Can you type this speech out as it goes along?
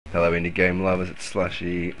Hello indie game lovers, it's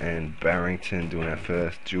Slushy and Barrington doing our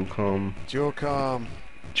first dual com. Dual com.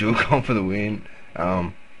 Dual com for the win.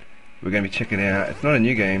 We're going to be checking out, it's not a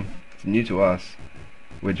new game, it's new to us.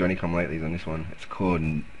 We're Johnny Come Latelys on this one. It's called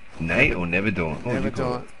Nate or Neverdaunt? What would you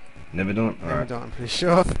call it? Neverdaunt? Alright. Neverdaunt, I'm pretty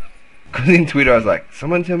sure. Because in Twitter I was like,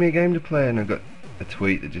 someone tell me a game to play, and I got a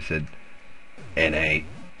tweet that just said N8.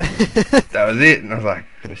 That was it, and I was like,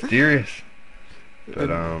 mysterious. But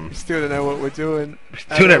we still don't know what we're doing. we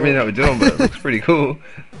still don't really know what we're doing, but it looks pretty cool.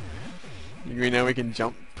 We know we can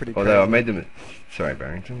jump pretty Although crazy. I made them, sorry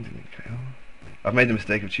Barrington, I've made the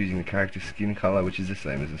mistake of choosing the character's skin colour, which is the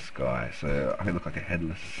same as the sky, so I look like a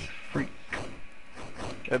headless freak.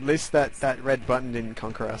 At least that red button didn't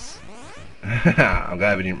conquer us. I'm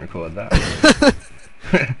glad we didn't record that.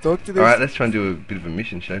 Talk to this. Alright, let's try and do a bit of a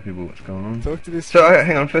mission, show people what's going on. Talk to this. So,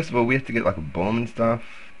 hang on, first of all, we have to get like a bomb and stuff.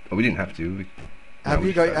 Oh, we didn't have to. Have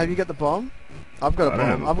you got the bomb? I've got a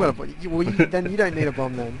bomb. I've got a bomb. Well, then you don't need a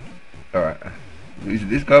bomb then. Alright. Is it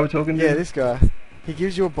this guy we're talking to? Yeah, this guy. He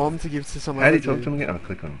gives you a bomb to give to someone. How do you talk to him again? Oh,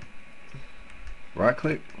 click on him. Right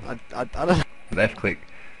click? I don't know. Left click.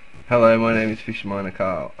 Hello, my name is Fish Miner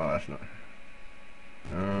Carl. Oh, that's not...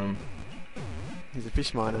 He's a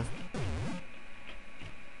fish miner.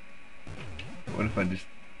 What if I just...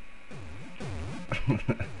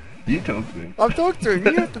 You talk to him. I've talked to him.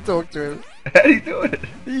 You have to talk to him. How do you do it?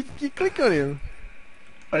 You click on him.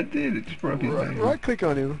 I did, it just brought up his name. Right click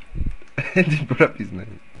on him. It just brought up his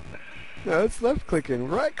name. No, it's left clicking.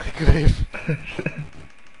 Right click on him.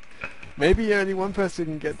 Maybe only one person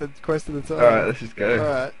can get the quest at a time. Alright, let's just go.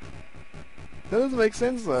 Alright. That doesn't make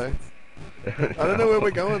sense though. I don't know where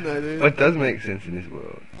we're going though, dude. What does make sense in this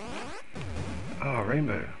world? Oh,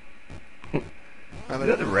 rainbow. Is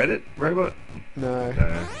that the Reddit robot? No.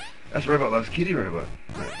 No. That's Robot Loves Kitty Robot.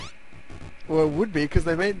 Well, it would be because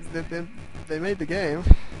they made the game.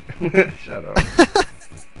 Shut up.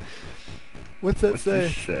 What's that What's say?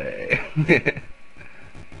 this say?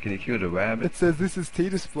 Can you kill the rabbit? It says this is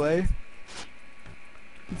T-display.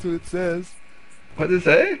 That's what it says. What does it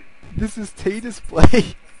say? This is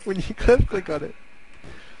T-display when you click on it.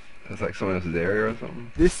 It's like someone else's area or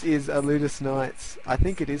something. This is Aludus Nights. I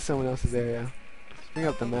think it is someone else's area. Bring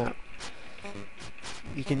up the map.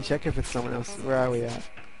 You can check if it's someone else. Where are we at?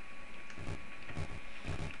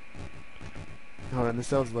 Hold on, the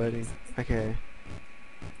cell's loading. Okay.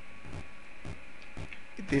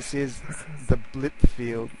 This is the blip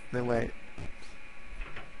field. No, wait.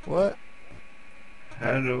 What?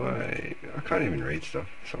 How do I can't even read stuff.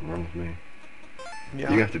 Something wrong with me.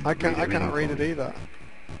 Yeah, You have to I can't read everything read for it me. either.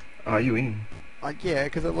 Oh, are you in? Yeah,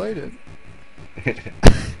 because it loaded.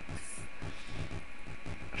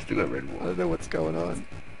 I still got red I wall. don't know what's going on.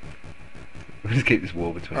 We'll just keep this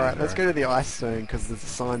wall between us. Alright, let's go to the ice zone because there's a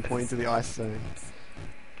sign pointing to the ice zone.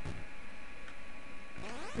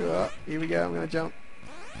 Here we go, I'm gonna jump.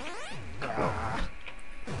 Oh,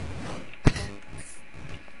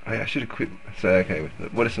 yeah, I should equip. So, okay,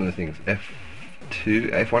 what are some of the things?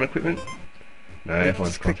 F2, F1 equipment? No, F1's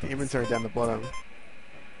Just click the console. inventory down the bottom.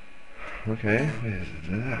 Okay, where's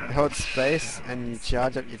that? Hold space and you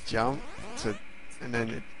charge up your jump and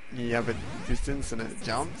then you have a distance and it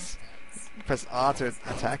jumps. You press R to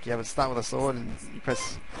attack. You have it start with a sword and you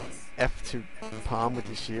press F to palm with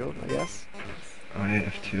your shield, I guess. Oh yeah,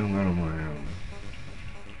 F2, I'm going on my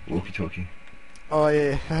walkie-talkie. Oh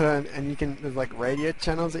yeah, and you can, there's like radio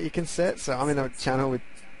channels that you can set. So I'm in a channel with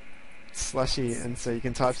Slushy, and so you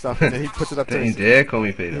can type stuff and then he puts it up to Don't you his dare call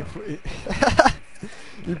me Peter.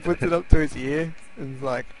 he puts it up to his ear and is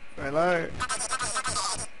like, hello.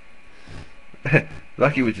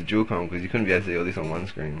 Lucky with the dual com because you couldn't be able to see all this on one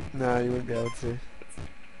screen. No, you wouldn't be able to.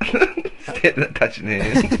 Touching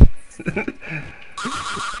hands.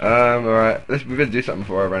 Alright, we better do something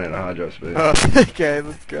before I run out of hard drive space. Okay,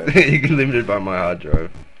 let's go. You're limited by my hard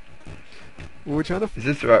drive. Well, we're trying to. Is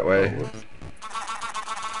this the right way? Oh,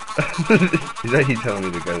 Is that you telling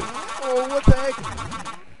me to go? oh, what the heck?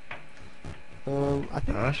 I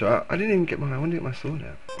think Oh, that's right. I didn't even get I wanted to get my sword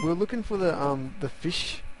out. we're looking for the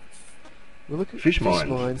fish. We're looking Fish for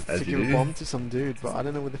mines, to as you give a do. bomb to some dude, but I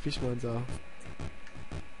don't know where the fish mines are.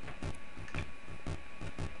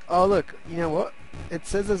 Oh look, you know what? It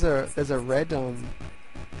says there's a red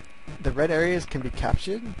the red areas can be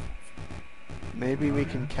captured. Maybe we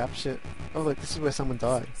can capture. Oh look, this is where someone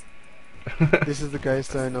died. This is the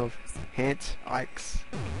gravestone of Hant Ikes,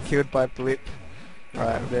 killed by Blip.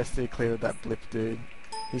 Alright, we better stay clear of that Blip dude.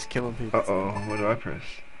 He's killing people. Uh-oh, what do I press?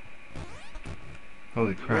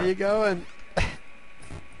 Holy crap. Where you going?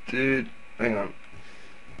 Dude, hang on.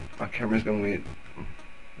 My camera's gone weird.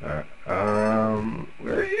 Alright.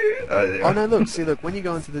 Where are you? Oh, there. Oh no, look, see, look, when you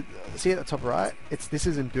go into the, see at the top right, this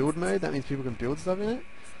is in build mode. That means people can build stuff in it.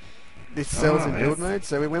 This cell's in build mode,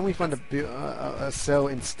 so when we find a cell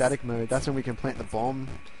in static mode, that's when we can plant the bomb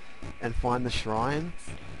and find the shrine,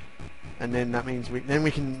 and then that means then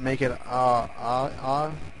we can make it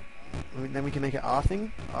then we can make it our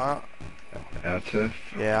thing, Our turf.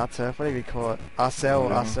 yeah, our turf, whatever you call it, our cell,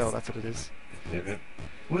 that's what it is. Yep.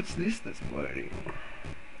 What's this that's loading?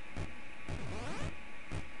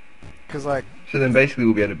 Because like, So then basically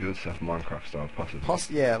we'll be able to build stuff Minecraft style,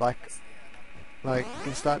 possibly. yeah, like you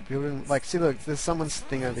can start building. Like, see, look, there's someone's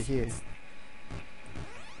thing over here.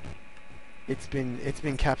 It's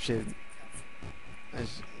been captured.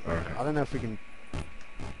 Okay. I don't know if we can.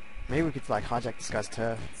 Maybe we could like hijack this guy's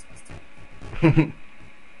turf. I'm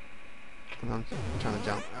trying to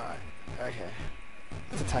jump. Alright. Okay.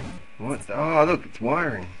 Let's attack. What? Oh, look, it's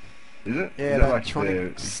wiring. Is it? Yeah, Is that like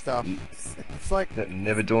electronic stuff. It's like, that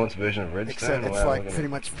Neverdaunt's version of Redstone. except it's Wow, like look at pretty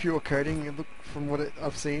it. much pure coding. Look, from what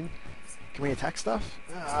I've seen. Can we attack stuff?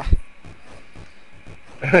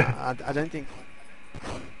 I don't think.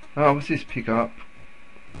 Oh, what's this? Pick up,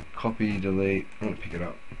 copy, delete. I'm gonna pick it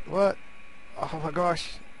up. What? Oh my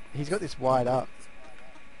gosh. He's got this wired up.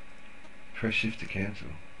 Press shift to cancel.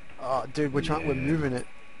 Oh, dude, we're Yeah. moving it.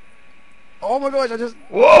 Oh my gosh, I just.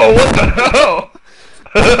 Whoa! What the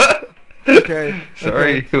hell? Okay.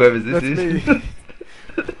 Sorry, okay. whoever this That's is. me.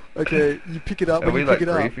 Okay, you pick it up. Are When we, you like, pick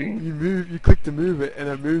it up, briefing? you click to move it, and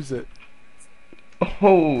it moves it.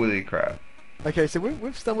 Holy crap! Okay, so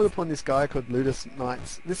we've stumbled upon this guy called Ludus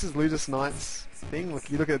Knights. This is Ludus Knights' thing.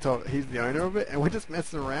 Look, you look at the top. He's the owner of it, and we're just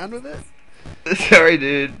messing around with it. Sorry,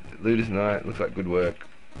 dude. Ludus Knight looks like good work.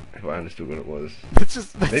 If I understood what it was. It's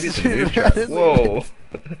just Maybe it's a messing noob around, trap. isn't Whoa!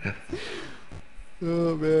 it?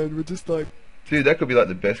 Oh man, we're just like. Dude, that could be like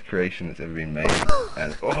the best creation that's ever been made.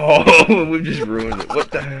 And oh, we've just ruined it.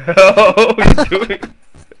 What the hell are you doing?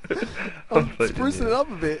 I'm floating sprucing here. it up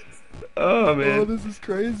a bit. Oh Oh, man. this is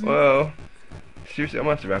crazy. Well, seriously, I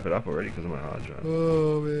might have to wrap it up already because of my hard drive.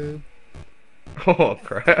 Oh man. Oh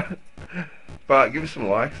crap! But give us some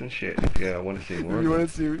likes and shit if you want to see more. If you of want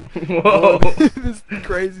it. to see Whoa! this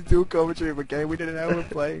crazy dual commentary of a game we didn't know we were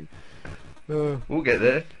playing. We'll get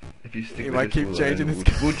there. If you stick You with might us, keep we'll changing learn.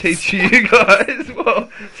 this We'll teach you guys. Well,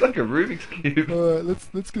 it's like a Rubik's cube. Alright,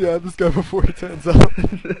 let's get out of this guy before he turns up.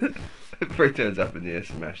 Before he turns up and yeah,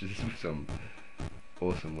 smashes us with some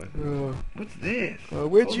awesome weapons. What's this?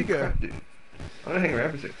 Where'd Holy you go? crap, dude. I'm gonna hang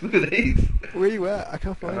around for a sec. Look at these. Where you at? I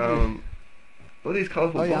can't find you. All these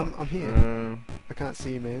colourful Oh yeah, blocks. I'm here. I can't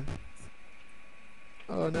see you, man.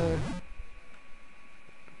 Oh no.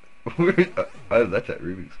 Oh, that's that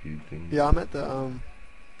Rubik's cube thing. Yeah, I'm at the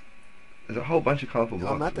There's a whole bunch of colourful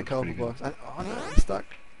blocks. I'm at the Looks colourful pretty good. box. Oh no, I'm stuck.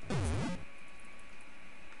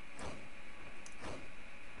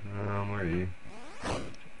 Where are you?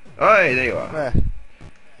 Oh, hey, there you are. Where?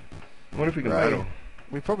 I wonder if we can Right. battle.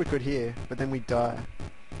 We probably could here, but then we die.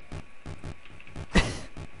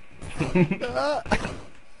 Ah,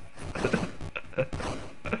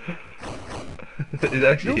 It's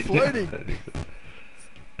actually You're floating.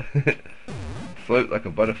 Float like a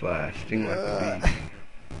butterfly, sting like a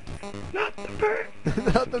bee. Not the bird.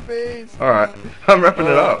 not the bees. Alright, I'm wrapping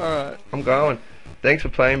it up. Alright. I'm going. Thanks for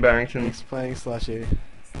playing, Barrington. Thanks for playing /E.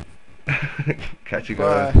 Catch you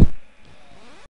guys. Bye.